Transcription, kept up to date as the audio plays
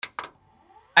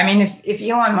I mean, if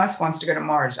Elon Musk wants to go to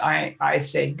Mars, I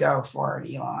say go for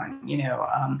it,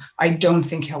 Elon. I don't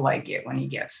think he'll like it when he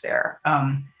gets there.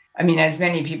 I mean, as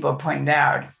many people have pointed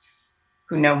out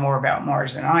who know more about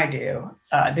Mars than I do,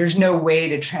 there's no way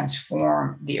to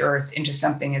transform the Earth into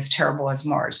something as terrible as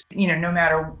Mars. No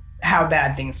matter how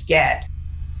bad things get.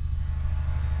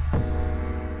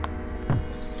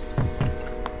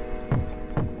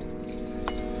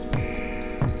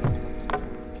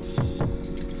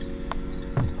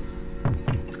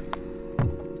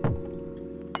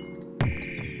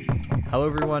 Hello,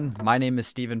 everyone. My name is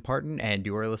Stephen Parton, and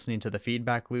you are listening to the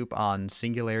Feedback Loop on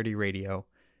Singularity Radio,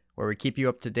 where we keep you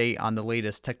up to date on the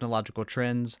latest technological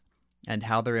trends and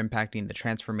how they're impacting the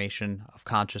transformation of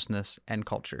consciousness and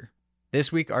culture.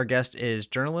 This week, our guest is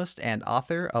journalist and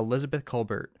author Elizabeth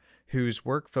Kolbert, whose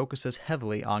work focuses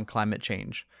heavily on climate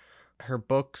change. Her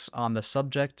books on the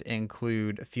subject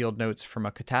include Field Notes from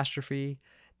a Catastrophe,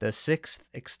 The Sixth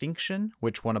Extinction,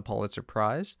 which won a Pulitzer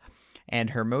Prize,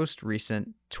 and her most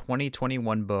recent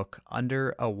 2021 book,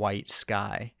 Under a White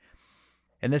Sky.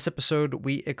 In this episode,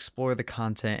 we explore the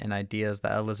content and ideas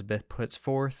that Elizabeth puts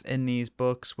forth in these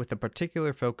books with a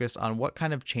particular focus on what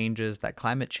kind of changes that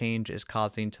climate change is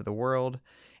causing to the world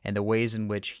and the ways in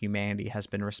which humanity has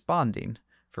been responding,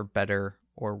 for better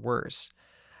or worse.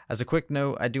 As a quick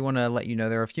note, I do want to let you know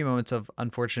there are a few moments of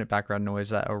unfortunate background noise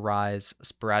that arise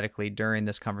sporadically during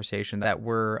this conversation that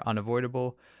were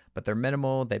unavoidable, but they're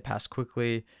minimal, they pass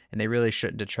quickly, and they really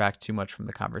shouldn't detract too much from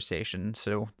the conversation.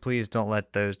 So please don't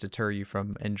let those deter you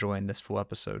from enjoying this full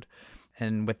episode.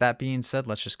 And with that being said,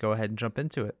 let's just go ahead and jump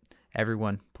into it.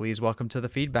 Everyone, please welcome to the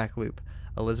Feedback Loop,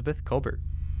 Elizabeth Kolbert.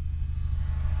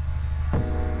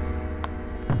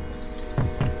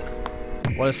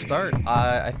 Well, to start,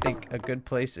 I think a good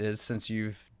place is, since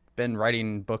you've been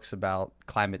writing books about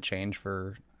climate change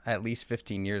for at least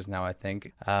 15 years now, I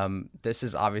think, this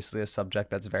is obviously a subject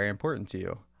that's very important to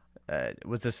you.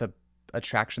 Was this a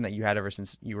attraction that you had ever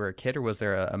since you were a kid, or was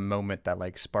there a moment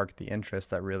that sparked the interest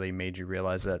that really made you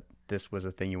realize that this was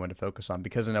a thing you wanted to focus on?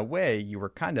 Because in a way, you were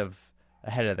kind of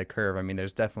ahead of the curve. I mean,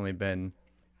 there's definitely been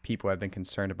people who have been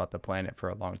concerned about the planet for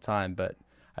a long time, but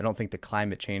I don't think the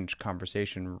climate change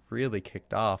conversation really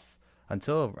kicked off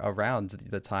until around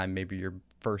the time maybe your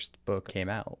first book came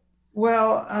out.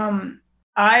 Well,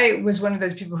 I was one of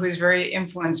those people who was very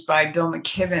influenced by Bill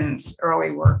McKibben's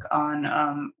early work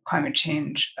on climate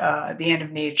change, The End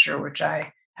of Nature, which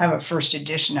I have a first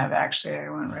edition of. Actually, I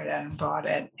went right out and bought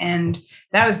it. And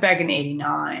that was back in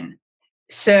 '89.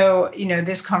 So,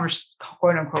 this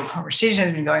quote unquote conversation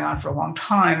has been going on for a long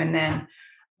time. And then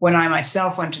when I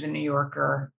myself went to the New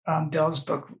Yorker, Bill's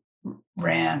book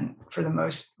ran for the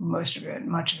much of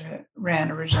it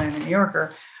ran originally in the New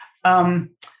Yorker.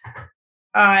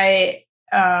 I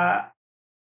by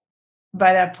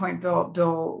that point,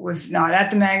 Bill was not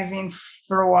at the magazine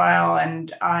for a while,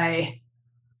 and I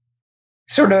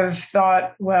sort of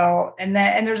thought, well, and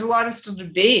there's a lot of still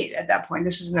debate at that point.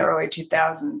 This was in the early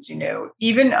 2000s,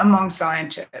 even among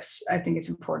scientists. I think it's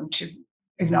important to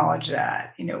acknowledge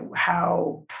that,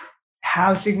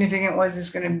 how significant was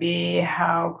this going to be?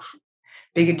 How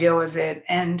big a deal was it?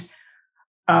 And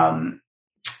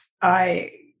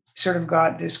I sort of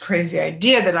got this crazy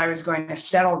idea that I was going to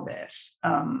settle this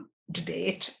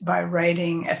debate by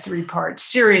writing a 3-part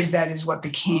series that is what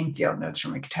became Field Notes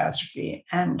from a Catastrophe.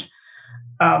 And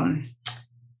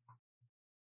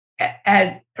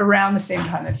at around the same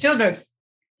time that Field Notes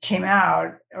came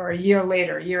out, or a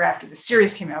year after the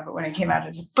series came out, but when it came out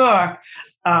as a book,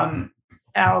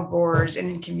 Al Gore's An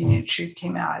Inconvenient Truth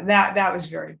came out. That was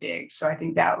very big. So I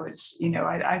think that was,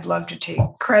 I'd love to take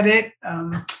credit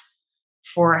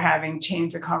for having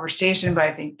changed the conversation, but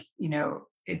I think,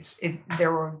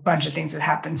 there were a bunch of things that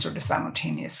happened sort of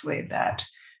simultaneously that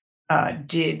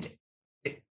did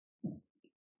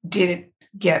it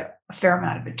get a fair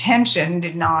amount of attention,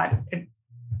 did not,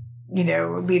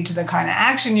 lead to the kind of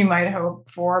action you might hope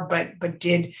for, but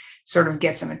did sort of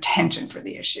get some attention for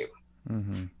the issue.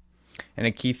 Mm-hmm. And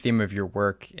a key theme of your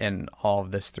work and all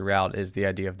of this throughout is the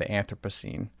idea of the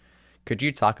Anthropocene. Could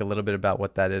you talk a little bit about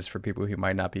what that is for people who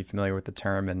might not be familiar with the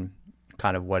term and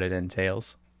kind of what it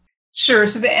entails? Sure.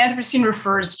 So the Anthropocene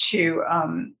refers to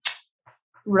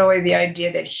really the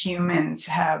idea that humans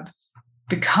have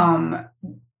become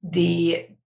the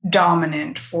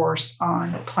dominant force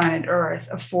on planet Earth,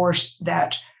 a force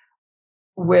that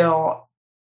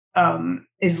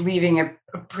is leaving a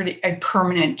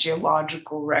permanent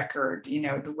geological record.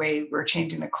 The way we're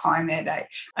changing the climate.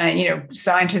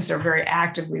 Scientists are very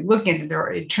actively looking at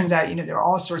it. It turns out, there are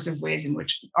all sorts of ways in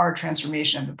which our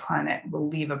transformation of the planet will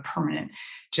leave a permanent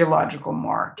geological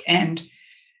mark. And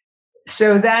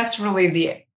So that's really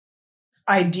the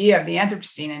idea of the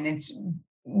Anthropocene, and it's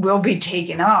will be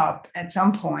taken up at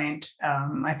some point.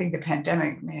 I think the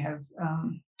pandemic may have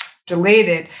delayed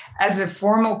it as a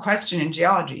formal question in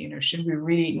geology. Should we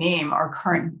rename our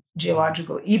current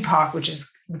geological epoch, which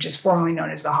is formerly known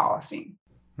as the Holocene?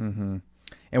 Mm-hmm.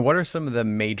 And what are some of the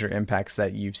major impacts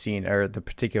that you've seen, or the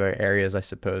particular areas, I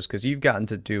suppose? Because you've gotten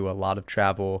to do a lot of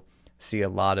travel, see a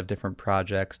lot of different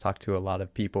projects, talk to a lot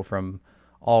of people from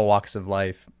all walks of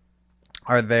life.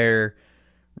 Are there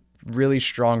really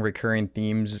strong recurring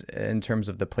themes in terms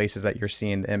of the places that you're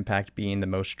seeing the impact being the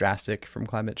most drastic from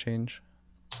climate change?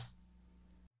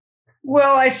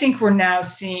 Well, I think we're now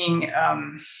seeing,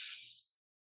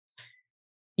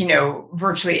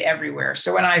 virtually everywhere.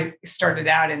 So when I started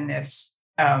out in this,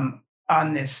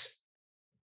 on this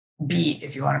beat,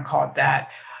 if you want to call it that,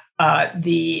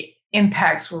 the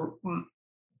impacts were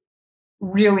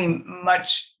really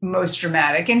most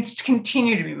dramatic and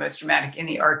continue to be most dramatic in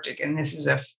the Arctic. And this is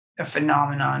a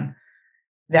phenomenon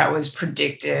that was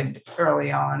predicted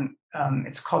early on.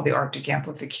 It's called the Arctic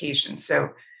amplification. So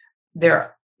the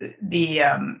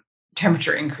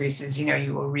temperature increases,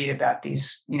 you will read about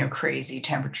these, crazy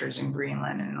temperatures in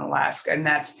Greenland and Alaska, and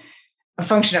that's a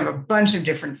function of a bunch of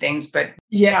different things. But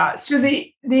yeah, so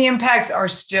the impacts are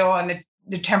still, and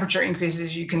the temperature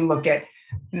increases, you can look at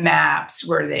maps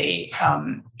where they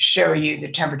show you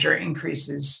the temperature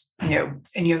increases,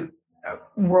 and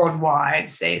worldwide,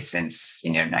 say since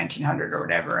 1900 or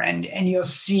whatever, and you'll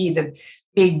see the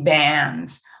big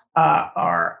bands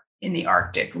are in the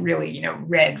Arctic, really,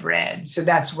 red. So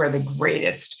that's where the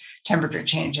greatest temperature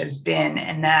change has been,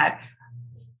 and that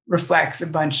reflects a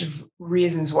bunch of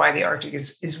reasons why the Arctic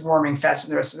is warming faster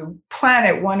than the rest of the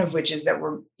planet. One of which is that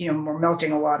we're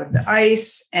melting a lot of the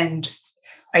ice, and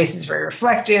ice is very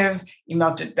reflective. You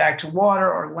melt it back to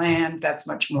water or land, that's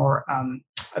much more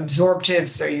absorptive.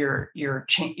 So you're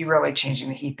really changing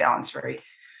the heat balance very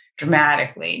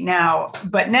dramatically now.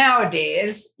 But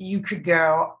nowadays, you could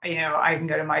go, I can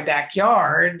go to my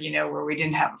backyard, where we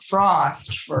didn't have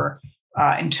frost for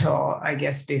until, I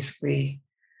guess, basically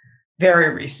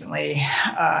very recently,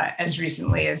 as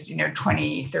recently as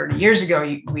 20, 30 years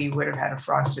ago, we would have had a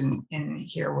frost in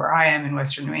here where I am in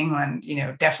Western New England,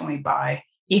 definitely by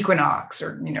equinox,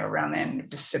 or around the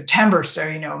end of September. So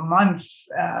a month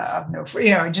of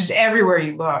no, just everywhere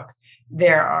you look,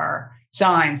 there are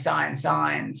signs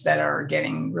that are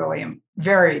getting really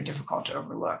very difficult to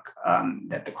overlook,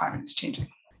 that the climate is changing.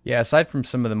 Yeah, aside from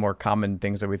some of the more common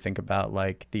things that we think about,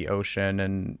 like the ocean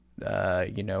and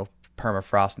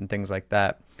permafrost and things like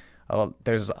that,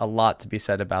 there's a lot to be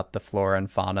said about the flora and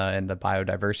fauna and the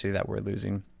biodiversity that we're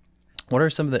losing. What are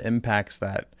some of the impacts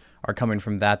that are coming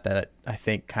from that I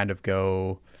think kind of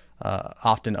go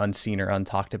often unseen or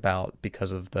untalked about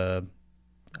because of the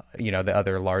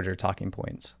other larger talking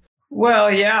points?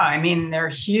 Well, yeah, I mean, they're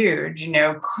huge.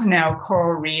 Now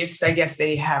coral reefs, I guess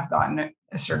they have gotten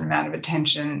a certain amount of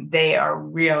attention. They are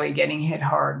really getting hit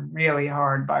really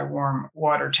hard by warm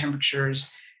water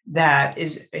temperatures. That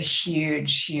is a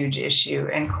huge issue.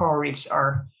 And coral reefs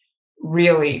are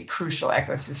really crucial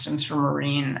ecosystems for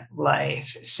marine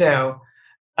life. So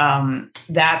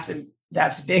that's a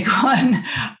big one.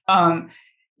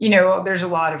 There's a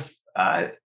lot of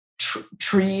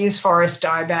trees, forest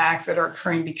diebacks that are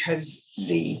occurring because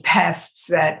the pests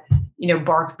that,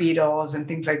 bark beetles and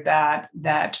things like that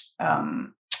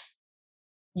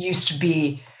used to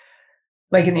be,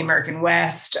 like in the American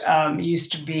West,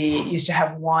 used to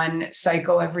have one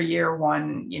cycle every year.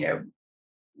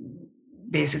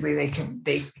 Basically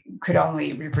they could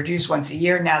only reproduce once a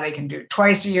year. Now they can do it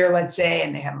twice a year, let's say,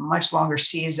 and they have a much longer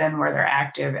season where they're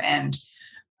active. And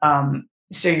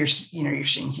so you're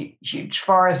seeing huge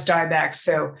forest diebacks.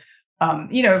 So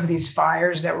these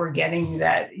fires that we're getting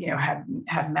that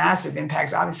have massive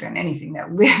impacts, obviously, on anything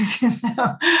that lives in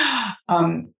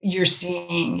them. You're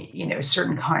seeing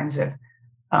certain kinds of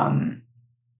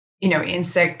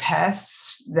insect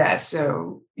pests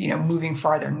moving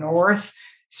farther north.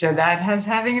 So that has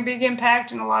having a big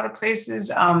impact in a lot of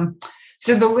places.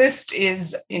 So the list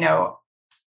is,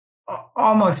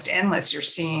 almost endless. You're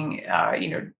seeing,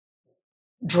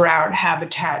 drought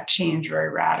habitat change very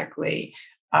radically.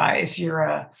 If you're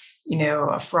a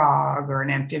frog or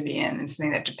an amphibian and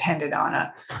something that depended on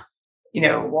a,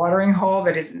 watering hole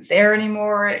that isn't there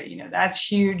anymore, that's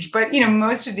huge. But,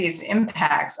 most of these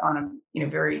impacts on a,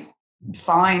 very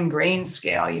fine grain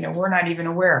scale, we're not even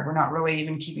aware. We're not really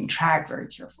even keeping track very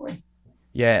carefully.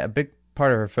 Yeah, a big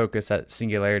part of our focus at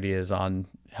Singularity is on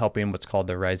helping what's called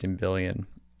the Rising Billion.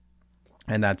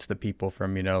 And that's the people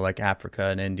from, like Africa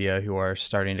and India who are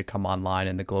starting to come online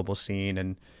in the global scene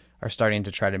and are starting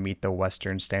to try to meet the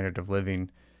Western standard of living.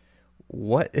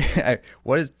 What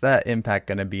what is that impact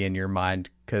going to be in your mind?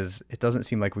 Because it doesn't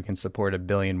seem like we can support a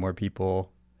billion more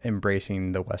people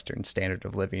embracing the Western standard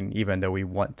of living, even though we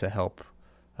want to help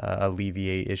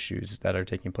alleviate issues that are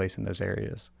taking place in those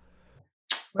areas.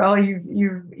 Well,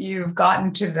 you've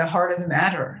gotten to the heart of the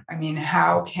matter. I mean,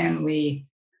 how can we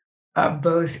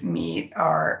both meet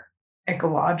our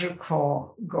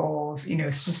ecological goals?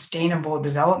 Sustainable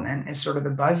development is sort of the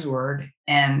buzzword,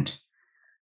 and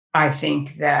I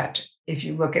think that if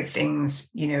you look at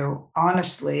things,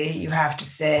 honestly, you have to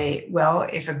say, well,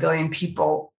 if a billion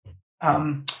people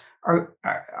um,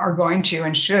 are going to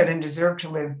and should and deserve to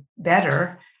live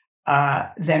better,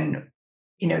 then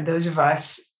those of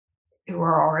us who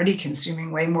are already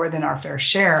consuming way more than our fair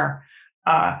share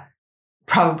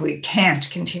probably can't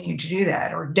continue to do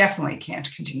that, or definitely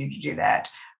can't continue to do that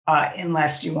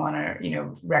unless you want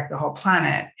to, wreck the whole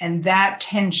planet. And that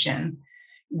tension,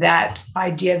 that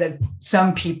idea that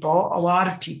some people, a lot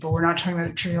of people, we're not talking about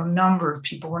a trivial number of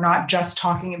people. We're not just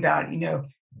talking about,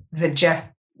 the Jeff,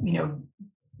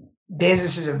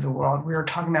 Bezoses of the world. We are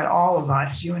talking about all of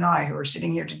us, you and I, who are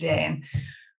sitting here today. And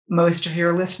most of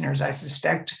your listeners, I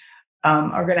suspect,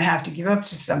 are going to have to give up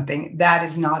to something. That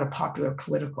is not a popular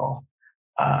political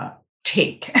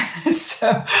take.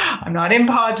 So I'm not in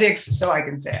politics, so I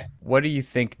can say it. What do you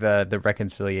think the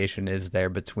reconciliation is there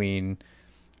between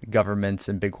governments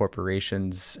and big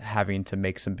corporations having to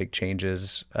make some big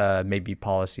changes, maybe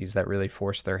policies that really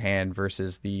force their hand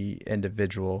versus the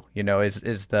individual?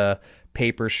 Is the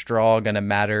paper straw going to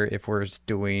matter if we're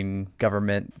doing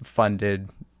government funded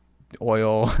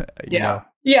oil?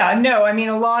 Yeah, no, I mean,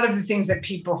 a lot of the things that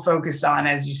people focus on,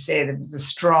 as you say, the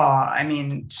straw, I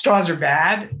mean, straws are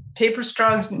bad. Paper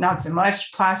straws, not so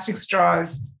much. Plastic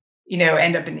straws,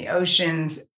 end up in the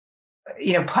oceans.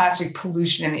 Plastic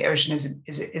pollution in the ocean is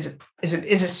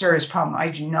a serious problem. I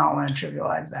do not want to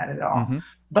trivialize that at all. Mm-hmm.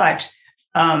 But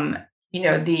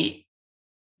the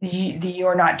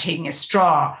you're not taking a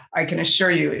straw, I can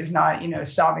assure you, is not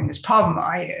solving this problem.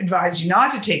 I advise you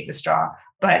not to take the straw,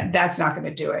 but that's not going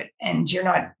to do it. And you're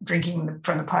not drinking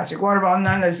from the plastic water bottle.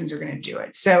 None of those things are going to do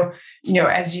it. So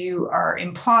as you are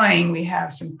implying, we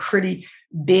have some pretty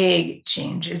big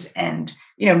changes, and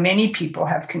many people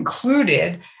have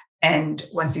concluded. And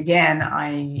once again, I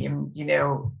am,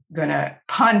 going to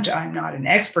punt. I'm not an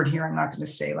expert here. I'm not going to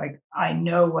say I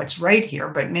know what's right here,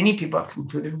 but many people have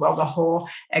concluded, well, the whole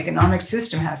economic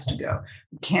system has to go.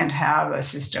 We can't have a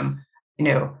system,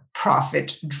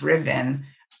 profit driven,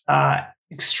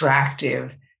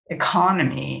 extractive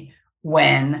economy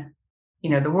when,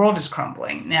 the world is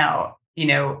crumbling. Now,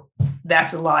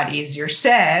 that's a lot easier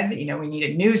said. We need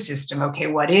a new system. Okay,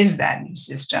 what is that new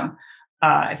system?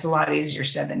 It's a lot easier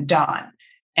said than done.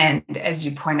 And as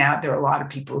you point out, there are a lot of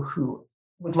people who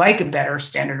would like a better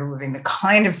standard of living, the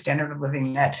kind of standard of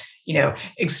living that,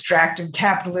 extractive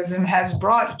capitalism has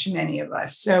brought to many of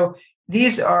us. So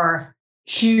these are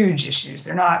huge issues.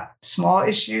 They're not small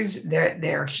issues.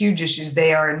 They're huge issues.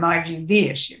 They are, in my view, the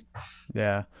issue.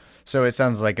 Yeah. So it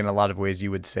sounds like in a lot of ways you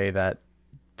would say that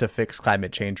to fix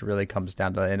climate change really comes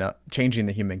down to changing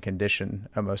the human condition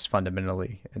most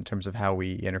fundamentally in terms of how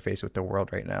we interface with the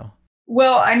world right now.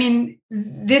 Well, I mean,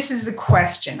 this is the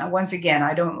question. Once again,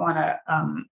 I don't want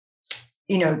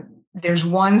to, there's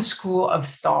one school of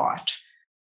thought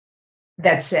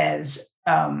that says,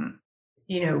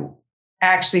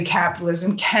 actually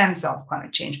capitalism can solve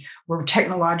climate change. We're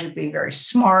technologically very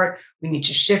smart. We need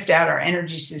to shift out our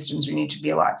energy systems. We need to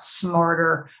be a lot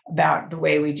smarter about the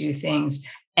way we do things.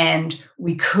 And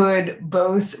we could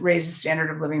both raise the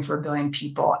standard of living for a billion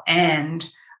people and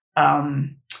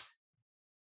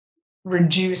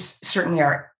reduce certainly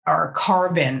our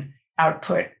carbon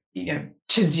output,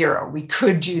 to zero. We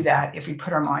could do that if we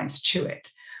put our minds to it.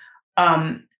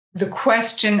 The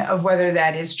question of whether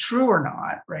that is true or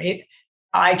not, right?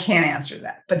 I can't answer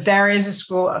that, but there is a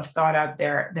school of thought out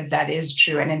there that is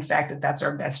true. And in fact, that's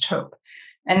our best hope.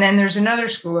 And then there's another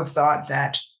school of thought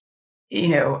that,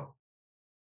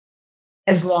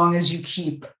 as long as you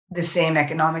keep the same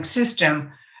economic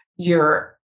system,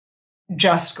 you're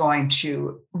just going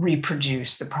to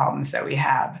reproduce the problems that we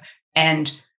have,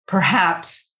 and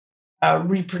perhaps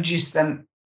reproduce them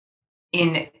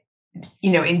in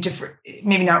different,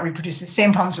 maybe not reproduce the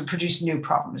same problems, but produce new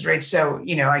problems, right? So,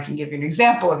 I can give you an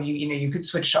example of you could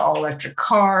switch to all electric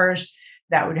cars.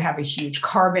 That would have a huge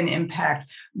carbon impact,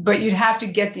 but you'd have to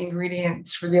get the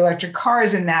ingredients for the electric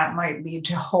cars, and that might lead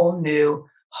to whole new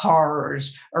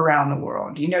horrors around the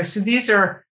world. So these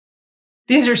are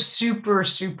these are super,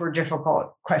 super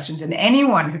difficult questions. And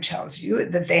anyone who tells you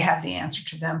that they have the answer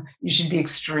to them, you should be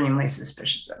extremely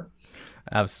suspicious of.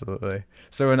 Absolutely.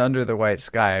 So in Under the White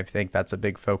Sky, I think that's a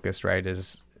big focus, right?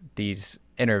 Is these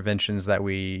interventions that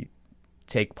we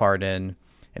take part in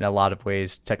a lot of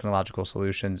ways, technological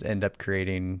solutions end up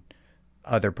creating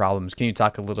other problems. Can you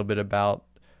talk a little bit about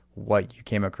what you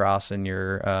came across in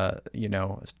your,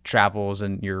 travels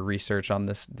and your research on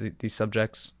these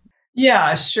subjects?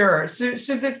 Yeah, sure. So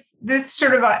the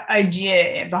sort of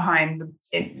idea behind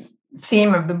the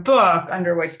theme of the book,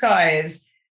 Under White Sky, is,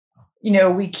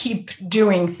 we keep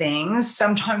doing things.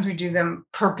 Sometimes we do them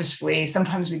purposefully.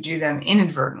 Sometimes we do them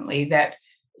inadvertently. That,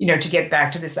 to get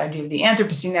back to this idea of the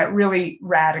Anthropocene, that really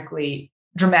radically,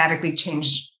 dramatically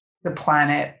changed the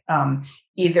planet,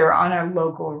 either on a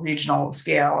local, regional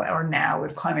scale, or now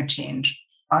with climate change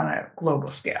on a global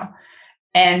scale.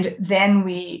 And then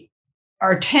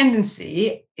our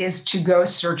tendency is to go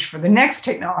search for the next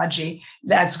technology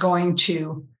that's going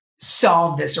to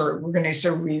solve this, or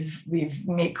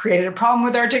we've created a problem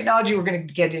with our technology. We're going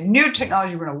to get a new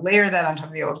technology. We're going to layer that on top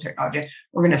of the old technology.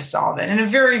 We're going to solve it. And a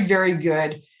very, very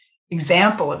good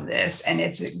example of this, and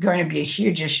it's going to be a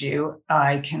huge issue,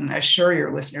 I can assure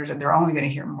your listeners that they're only going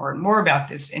to hear more and more about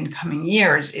this in coming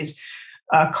years, is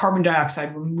carbon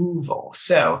dioxide removal.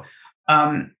 So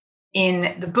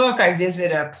in the book, I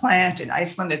visit a plant in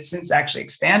Iceland. It's since actually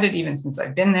expanded, even since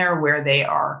I've been there, where they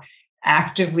are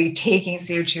actively taking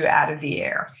CO2 out of the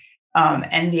air.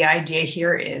 And the idea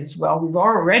here is, well, we've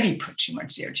already put too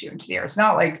much CO2 into the air. It's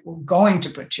not like we're going to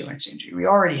put too much into it. We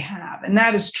already have. And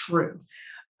that is true.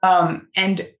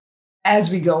 And as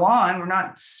we go on, we're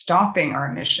not stopping our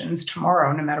emissions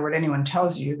tomorrow, no matter what anyone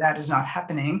tells you. That is not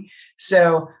happening.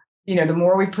 So, the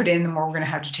more we put in, the more we're going to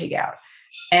have to take out.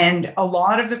 And a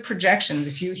lot of the projections,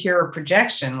 if you hear a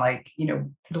projection like,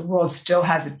 the world still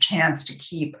has a chance to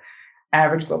keep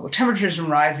average global temperatures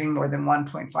from rising more than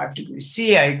 1.5 degrees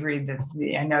C. I agree that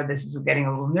I know this is getting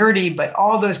a little nerdy, but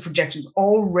all those projections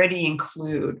already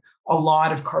include a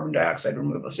lot of carbon dioxide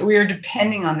removal. So we are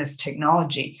depending on this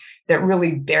technology that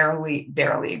really barely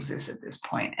exists at this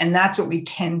point. And that's what we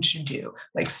tend to do.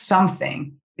 Like,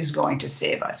 something is going to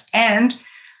save us. And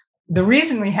the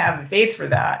reason we have faith for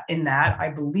that, I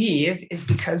believe, is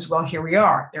because, well, here we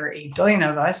are. There are 8 billion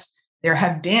of us. There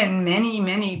have been many,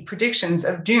 many predictions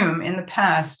of doom in the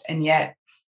past, and yet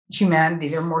humanity,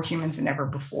 there are more humans than ever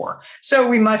before. So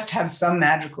we must have some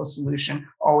magical solution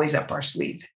always up our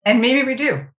sleeve. And maybe we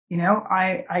do.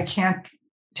 I can't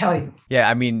tell you. Yeah,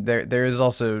 I mean, there is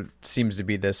also seems to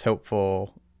be this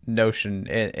hopeful notion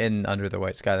in Under the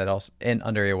White Sky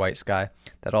Under a White Sky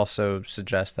that also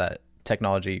suggests that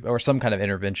technology or some kind of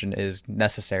intervention is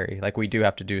necessary. Like, we do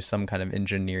have to do some kind of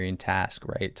engineering task,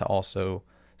 right, to also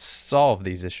solve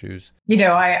these issues.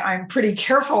 I'm pretty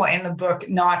careful in the book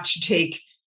not to take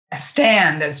a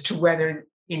stand as to whether,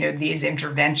 these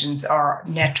interventions are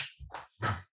net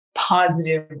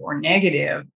positive or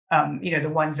negative.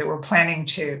 The ones that we're planning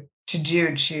to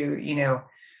do to,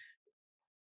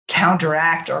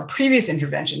 counteract our previous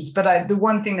interventions. But the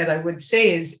one thing that I would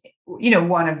say is,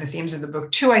 one of the themes of the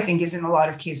book too, I think, is in a lot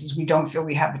of cases, we don't feel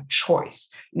we have a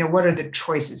choice. What are the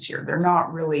choices here? They're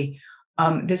not really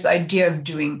this idea of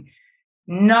doing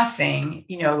nothing,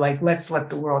 like, let's let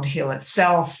the world heal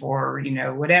itself, or,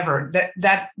 whatever,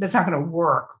 that's not going to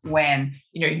work when,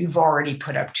 you've already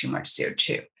put up too much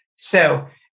CO2. So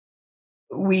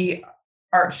we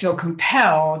feel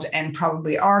compelled, and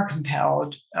probably are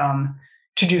compelled,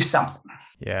 to do something.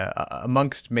 Yeah.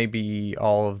 Amongst maybe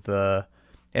all of the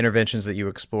interventions that you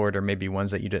explored, or maybe ones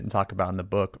that you didn't talk about in the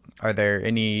book, are there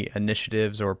any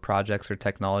initiatives or projects or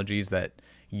technologies that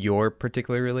you're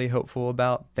particularly hopeful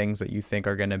about, things that you think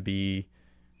are going to be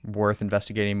worth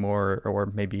investigating more, or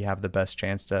maybe have the best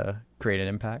chance to create an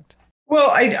impact?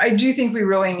 Well, I do think we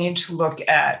really need to look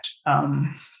at,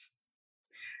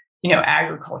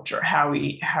 agriculture, how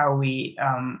we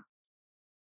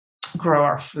grow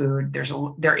our food.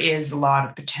 There is a lot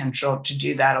of potential to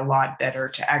do that a lot better,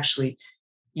 to actually,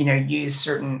 use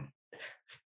certain,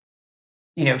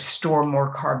 store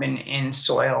more carbon in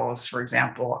soils, for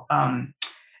example.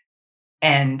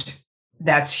 And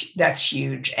that's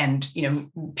huge. And,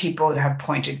 people have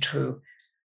pointed to,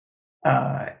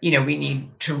 we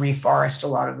need to reforest a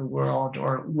lot of the world,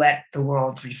 or let the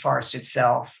world reforest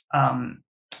itself.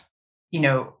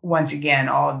 Once again,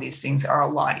 all of these things are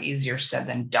a lot easier said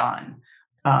than done.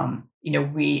 There's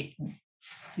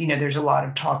a lot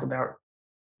of talk about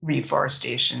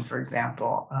reforestation, for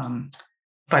example.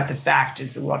 But the fact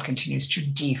is the world continues to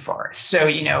deforest.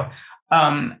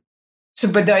 So,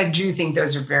 but I do think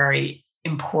those are very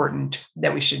important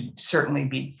that we should certainly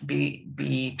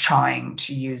be trying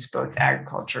to use both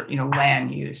agriculture,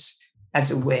 land use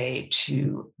as a way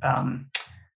to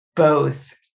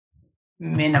both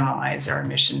minimize our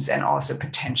emissions and also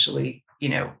potentially,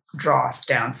 draw us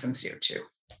down some CO2.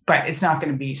 But it's not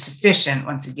going to be sufficient.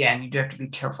 Once again, you do have to be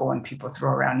careful when people throw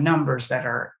around numbers that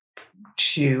are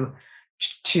too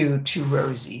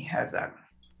rosy. How's that?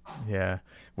 Yeah.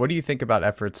 What do you think about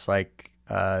efforts like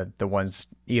the ones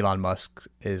Elon Musk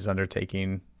is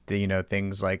undertaking?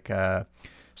 Things like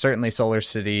certainly Solar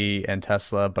City and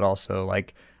Tesla, but also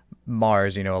like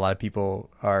Mars. A lot of people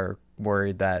are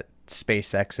worried that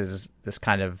SpaceX is this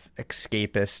kind of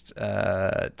escapist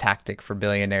tactic for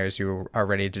billionaires who are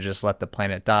ready to just let the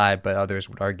planet die. But others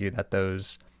would argue that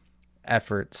those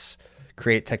efforts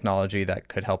create technology that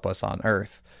could help us on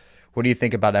Earth. What do you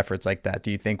think about efforts like that?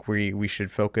 Do you think we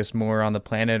should focus more on the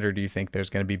planet, or do you think there's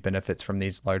going to be benefits from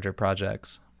these larger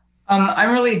projects?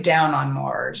 I'm really down on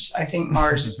Mars. I think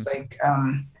Mars is like,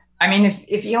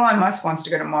 if Elon Musk wants to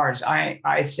go to Mars,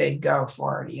 I say go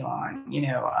for it,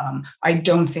 Elon. I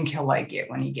don't think he'll like it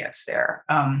when he gets there.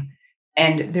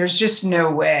 And there's just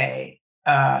no way.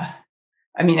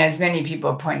 As many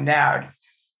people have pointed out,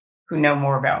 who know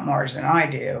more about Mars than I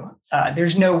do,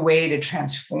 there's no way to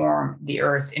transform the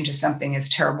Earth into something as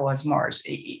terrible as Mars.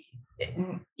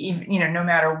 No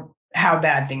matter how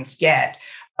bad things get,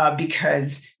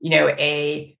 because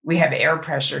we have air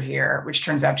pressure here, which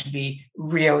turns out to be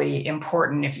really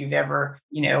important. If you've ever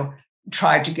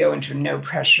tried to go into a no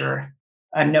pressure,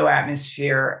 no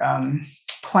atmosphere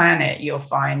planet, you'll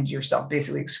find yourself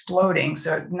basically exploding.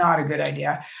 So not a good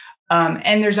idea.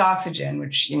 And there's oxygen,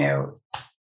 which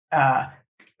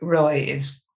really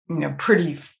is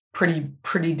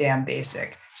pretty damn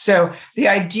basic. So the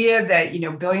idea that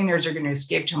billionaires are going to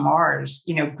escape to Mars,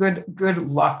 good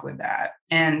luck with that.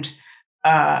 And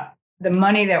the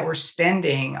money that we're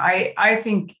spending, I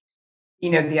think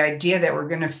the idea that we're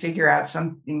going to figure out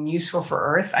something useful for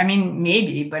Earth,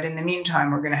 maybe, but in the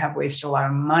meantime, we're going to have wasted a lot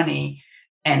of money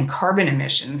and carbon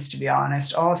emissions, to be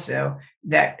honest, also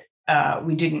that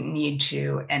we didn't need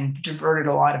to, and diverted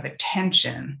a lot of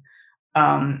attention.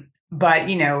 But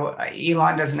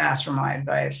Elon doesn't ask for my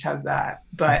advice. How's that?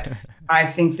 But I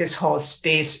think this whole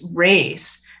space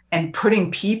race and putting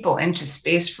people into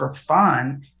space for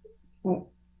fun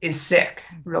is sick.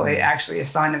 Really, actually, a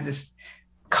sign of this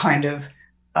kind of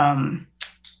moral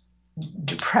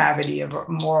depravity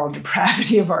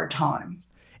of our time.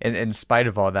 And in spite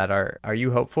of all that, are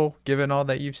you hopeful given all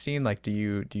that you've seen? Like, do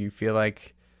you feel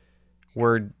like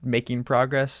we're making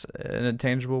progress in a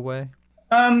tangible way?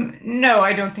 No,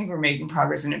 I don't think we're making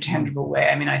progress in a tangible way.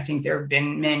 I think there have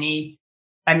been many.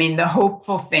 The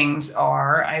hopeful things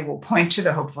are, I will point to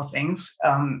the hopeful things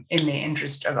in the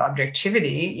interest of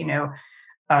objectivity.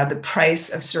 The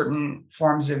price of certain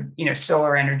forms of,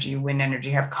 solar energy, wind energy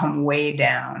have come way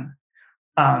down.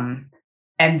 And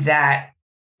that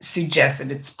suggests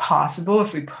that it's possible,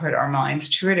 if we put our minds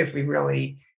to it, if we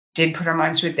really did put our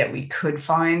minds to it, that we could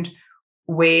find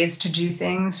ways to do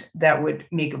things that would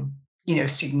make a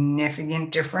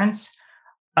significant difference.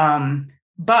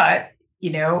 But,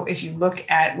 if you look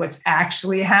at what's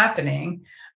actually happening,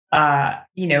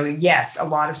 yes, a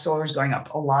lot of solar is going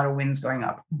up, a lot of wind's going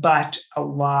up, but a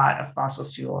lot of fossil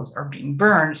fuels are being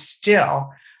burned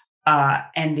still.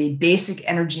 And the basic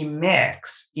energy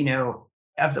mix,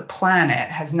 of the planet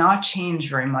has not changed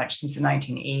very much since the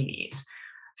 1980s.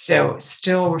 So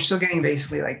we're still getting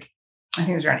basically I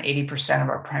think it's around 80% of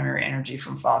our primary energy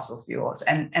from fossil fuels.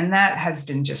 And that has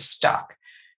been just stuck.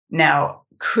 Now,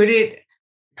 could it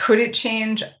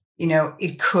change?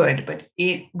 It could, but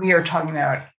we are talking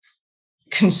about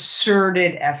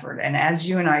concerted effort. And as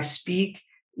you and I speak,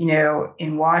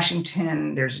 in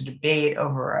Washington, there's a debate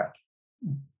over a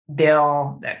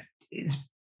bill that is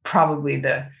probably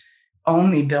the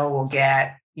only bill we'll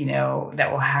get,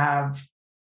 that will have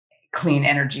clean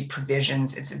energy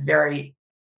provisions. It's very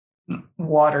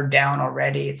watered down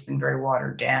already. It's been very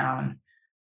watered down.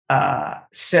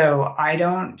 So I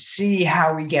don't see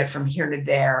how we get from here to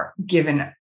there,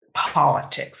 given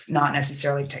politics, not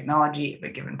necessarily technology,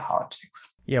 but given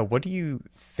politics. Yeah. What do you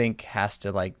think has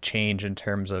to change in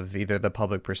terms of either the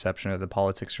public perception or the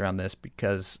politics around this?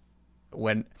 Because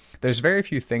when there's very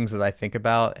few things that I think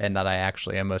about and that I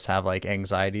actually almost have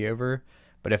anxiety over.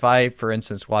 But if I, for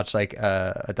instance, watch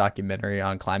a documentary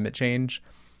on climate change,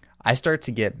 I start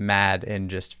to get mad and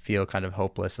just feel kind of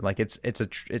hopeless. And it's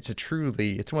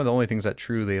one of the only things that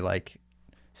truly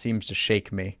seems to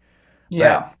shake me.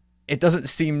 Yeah. But it doesn't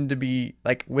seem to be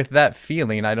with that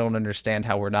feeling. I don't understand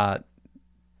how we're not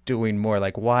doing more?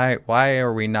 Like, why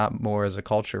are we not more as a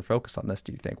culture focused on this,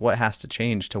 do you think? What has to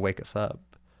change to wake us up?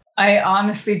 I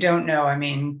honestly don't know. I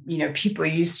mean, people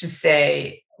used to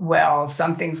say, well,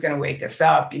 something's going to wake us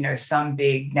up, some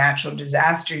big natural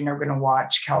disaster, we're going to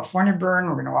watch California burn,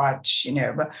 we're going to watch,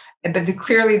 but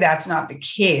clearly that's not the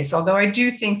case. Although I do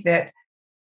think that,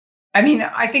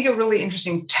 I think a really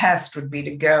interesting test would be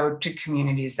to go to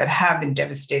communities that have been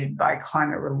devastated by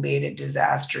climate related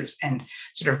disasters and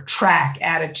sort of track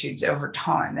attitudes over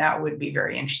time. That would be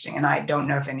very interesting. And I don't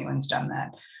know if anyone's done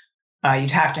that.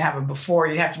 You'd have to have a before,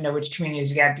 you'd have to know which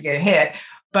communities you have to get hit.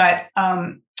 But,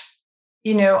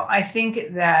 I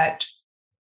think that,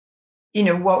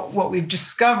 what we've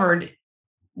discovered,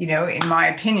 in my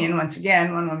opinion, once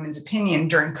again, one woman's opinion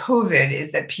during COVID,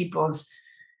 is that people's,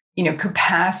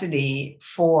 capacity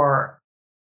for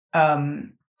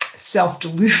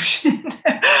self-delusion.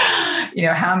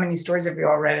 How many stories have we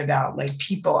all read about, like,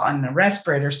 people on the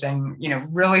respirator saying,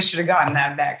 really should have gotten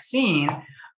that vaccine.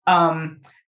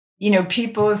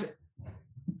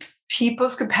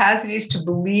 People's capacities to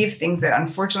believe things that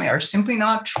unfortunately are simply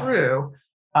not true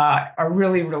are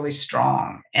really, really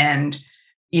strong. And,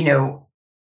 and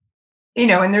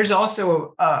there's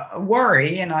also a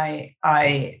worry, and I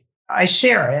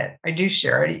share it. I do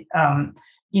share it.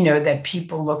 That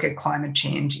people look at climate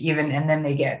change and then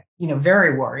they get,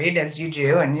 very worried, as you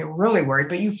do, and you're really worried,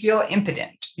 but you feel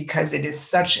impotent because it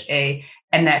is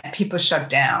and that people shut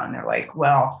down. They're like,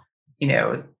 well,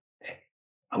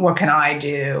 what can I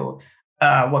do?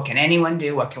 What can anyone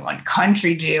do? What can one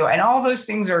country do? And all those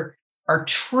things are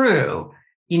true,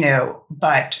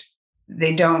 but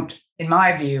they don't, in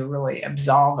my view, really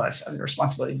absolve us of the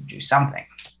responsibility to do something.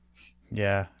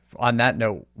 Yeah. On that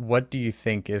note, what do you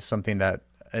think is something that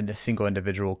a single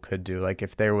individual could do? Like,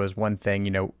 if there was one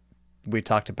thing, we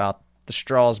talked about the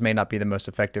straws may not be the most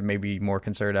effective, maybe more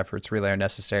concerted efforts really are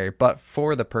necessary, but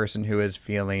for the person who is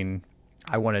feeling,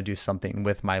 I want to do something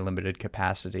with my limited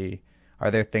capacity,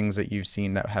 are there things that you've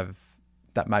seen that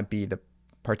might be the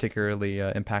particularly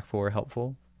impactful or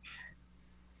helpful?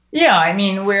 Yeah,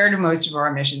 where do most of our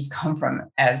emissions come from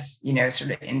as,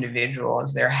 sort of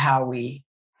individuals? They're how we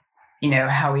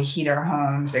heat our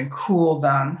homes and cool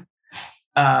them,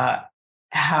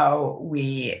 how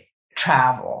we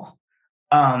travel.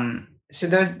 So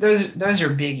those are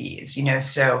biggies,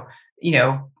 so,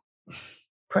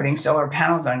 putting solar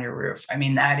panels on your roof.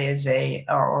 That is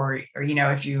or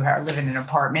if you live in an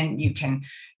apartment, you can,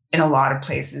 in a lot of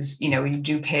places, you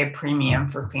do pay a premium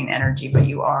for clean energy, but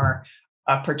you are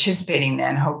participating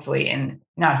then,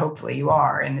 not hopefully, you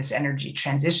are in this energy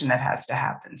transition that has to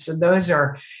happen. So those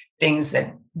are things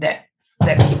that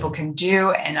people can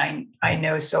do. And I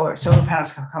know solar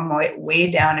panels can come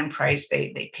way down in price.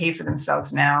 They pay for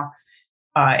themselves now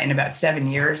in about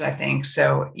 7 years, I think.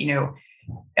 So,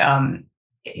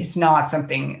 it's not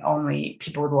something only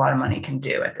people with a lot of money can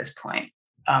do at this point.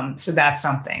 So that's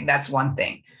one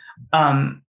thing.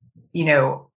 How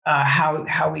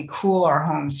we cool our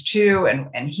homes too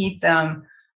and heat them.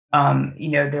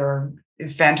 There are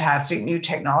fantastic new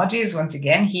technologies, once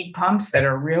again, heat pumps that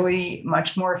are really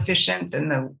much more efficient than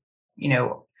the,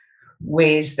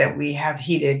 ways that we have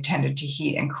tended to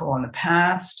heat and cool in the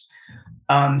past.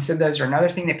 So those are another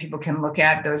thing that people can look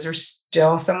at. Those are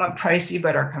still somewhat pricey,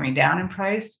 but are coming down in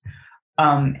price.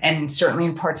 And certainly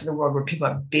in parts of the world where people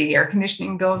have big air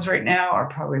conditioning bills right now are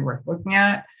probably worth looking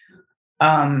at.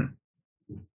 How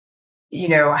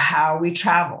we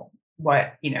travel,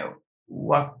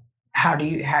 how do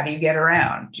you get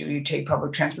around? Do you take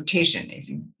public transportation?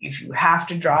 If you have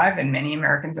to drive, and many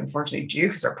Americans unfortunately do,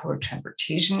 because our public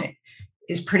transportation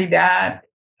is pretty bad,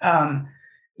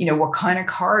 what kind of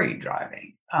car are you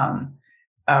driving?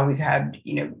 We've had,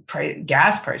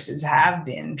 gas prices have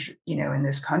been, in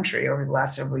this country over the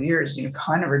last several years,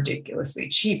 kind of ridiculously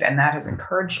cheap. And that has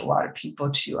encouraged a lot of people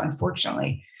to,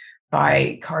 unfortunately,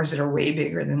 buy cars that are way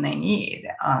bigger than they need.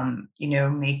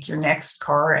 Make your next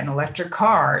car an electric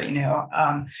car,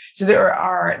 so there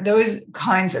are those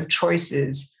kinds of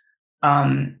choices.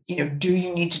 Do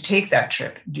you need to take that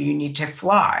trip? Do you need to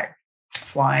fly?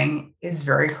 Flying is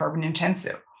very carbon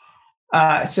intensive.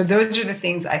 So those are the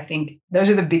things, I think, those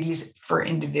are the biggies for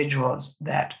individuals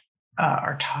that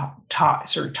are top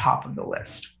of the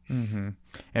list. Mm-hmm.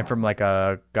 And from like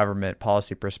a government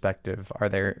policy perspective, are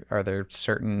there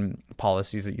certain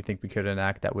policies that you think we could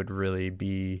enact that would really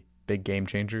be big game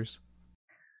changers?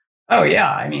 Oh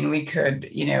yeah, we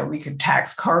could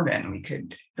tax carbon. We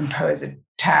could impose a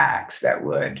tax that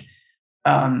would,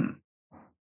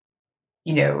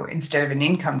 instead of an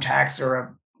income tax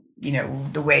or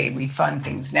the way we fund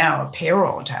things now, a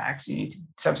payroll tax, you could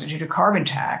substitute a carbon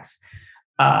tax.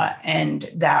 And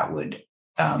that would,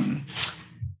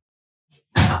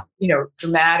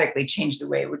 dramatically change the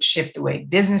way it would shift the way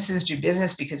businesses do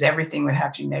business, because everything would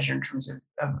have to be measured in terms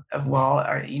of well,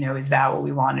 is that what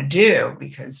we want to do?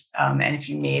 Because, and if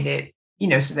you made it,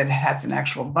 so that it had some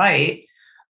actual bite,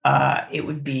 it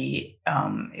would be,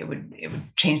 it would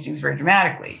change things very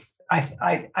dramatically.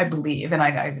 I believe, and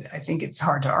I think it's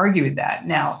hard to argue with that.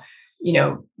 Now,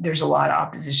 there's a lot of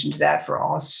opposition to that for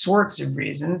all sorts of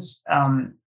reasons.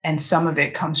 And some of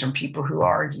it comes from people who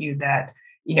argue that,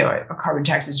 a carbon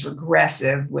tax is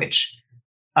regressive, which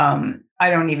I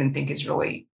don't even think is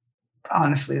really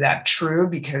honestly that true,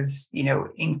 because,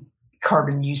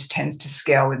 carbon use tends to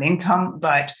scale with income.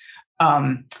 But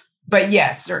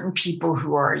yes, certain people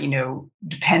who are,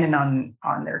 dependent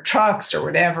on their trucks or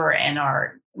whatever and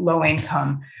are low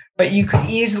income, but you could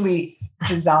easily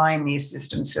design these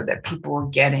systems so that people were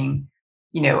getting,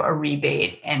 a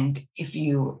rebate. And if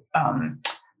you'd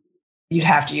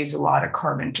have to use a lot of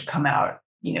carbon to come out,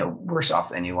 worse off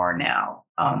than you are now.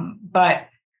 And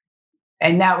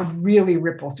that would really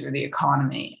ripple through the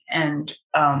economy. And,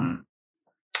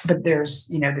 but there's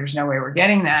no way we're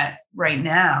getting that right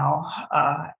now.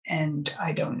 And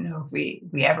I don't know if we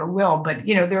ever will, but,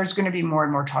 there's going to be more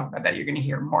and more talk about that. You're going to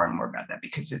hear more and more about that,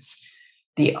 because it's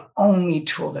the only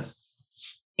tool that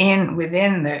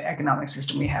within the economic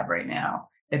system we have right now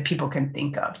that people can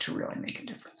think of to really make a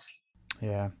difference.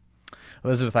 Yeah.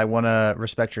 Elizabeth, I want to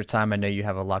respect your time. I know you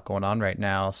have a lot going on right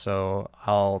now, so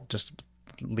I'll just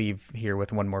leave here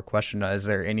with one more question. Is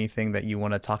there anything that you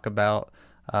want to talk about,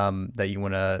 that you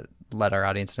want to let our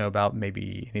audience know about?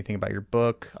 Maybe anything about your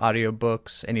book,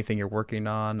 audiobooks, anything you're working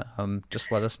on?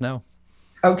 Just let us know.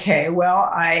 Okay. Well,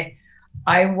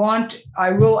 I'm going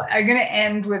to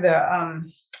end with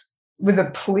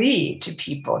a plea to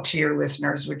people, to your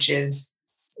listeners, which is,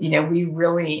 we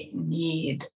really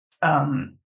need,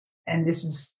 and this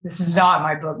is not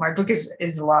my book. My book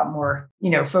is a lot more,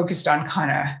 focused on kind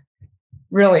of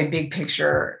really big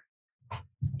picture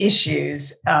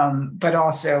issues, but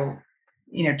also,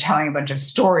 telling a bunch of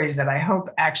stories that I hope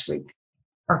actually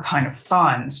are kind of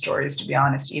fun stories, to be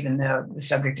honest, even though the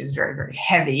subject is very, very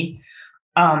heavy.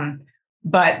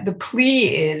 But the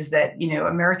plea is that,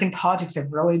 American politics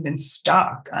have really been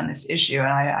stuck on this issue. And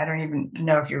I don't even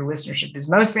know if your listenership is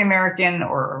mostly American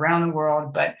or around the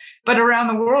world, but around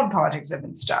the world, politics have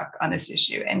been stuck on this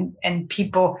issue. And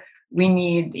people, we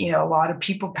need, a lot of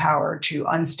people power to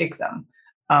unstick them.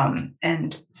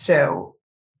 And so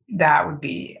that would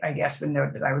be, I guess, the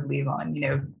note that I would leave on,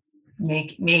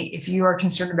 if you are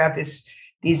concerned about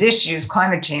these issues,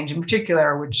 climate change in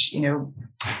particular, which,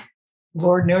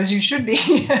 Lord knows you should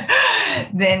be,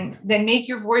 then make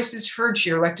your voices heard to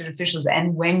your elected officials.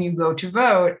 And when you go to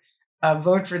vote,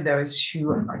 vote for those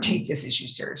who take this issue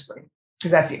seriously,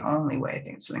 because that's the only way I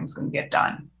think something's going to get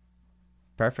done.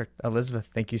 Perfect. Elizabeth,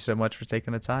 thank you so much for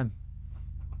taking the time.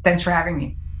 Thanks for having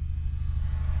me.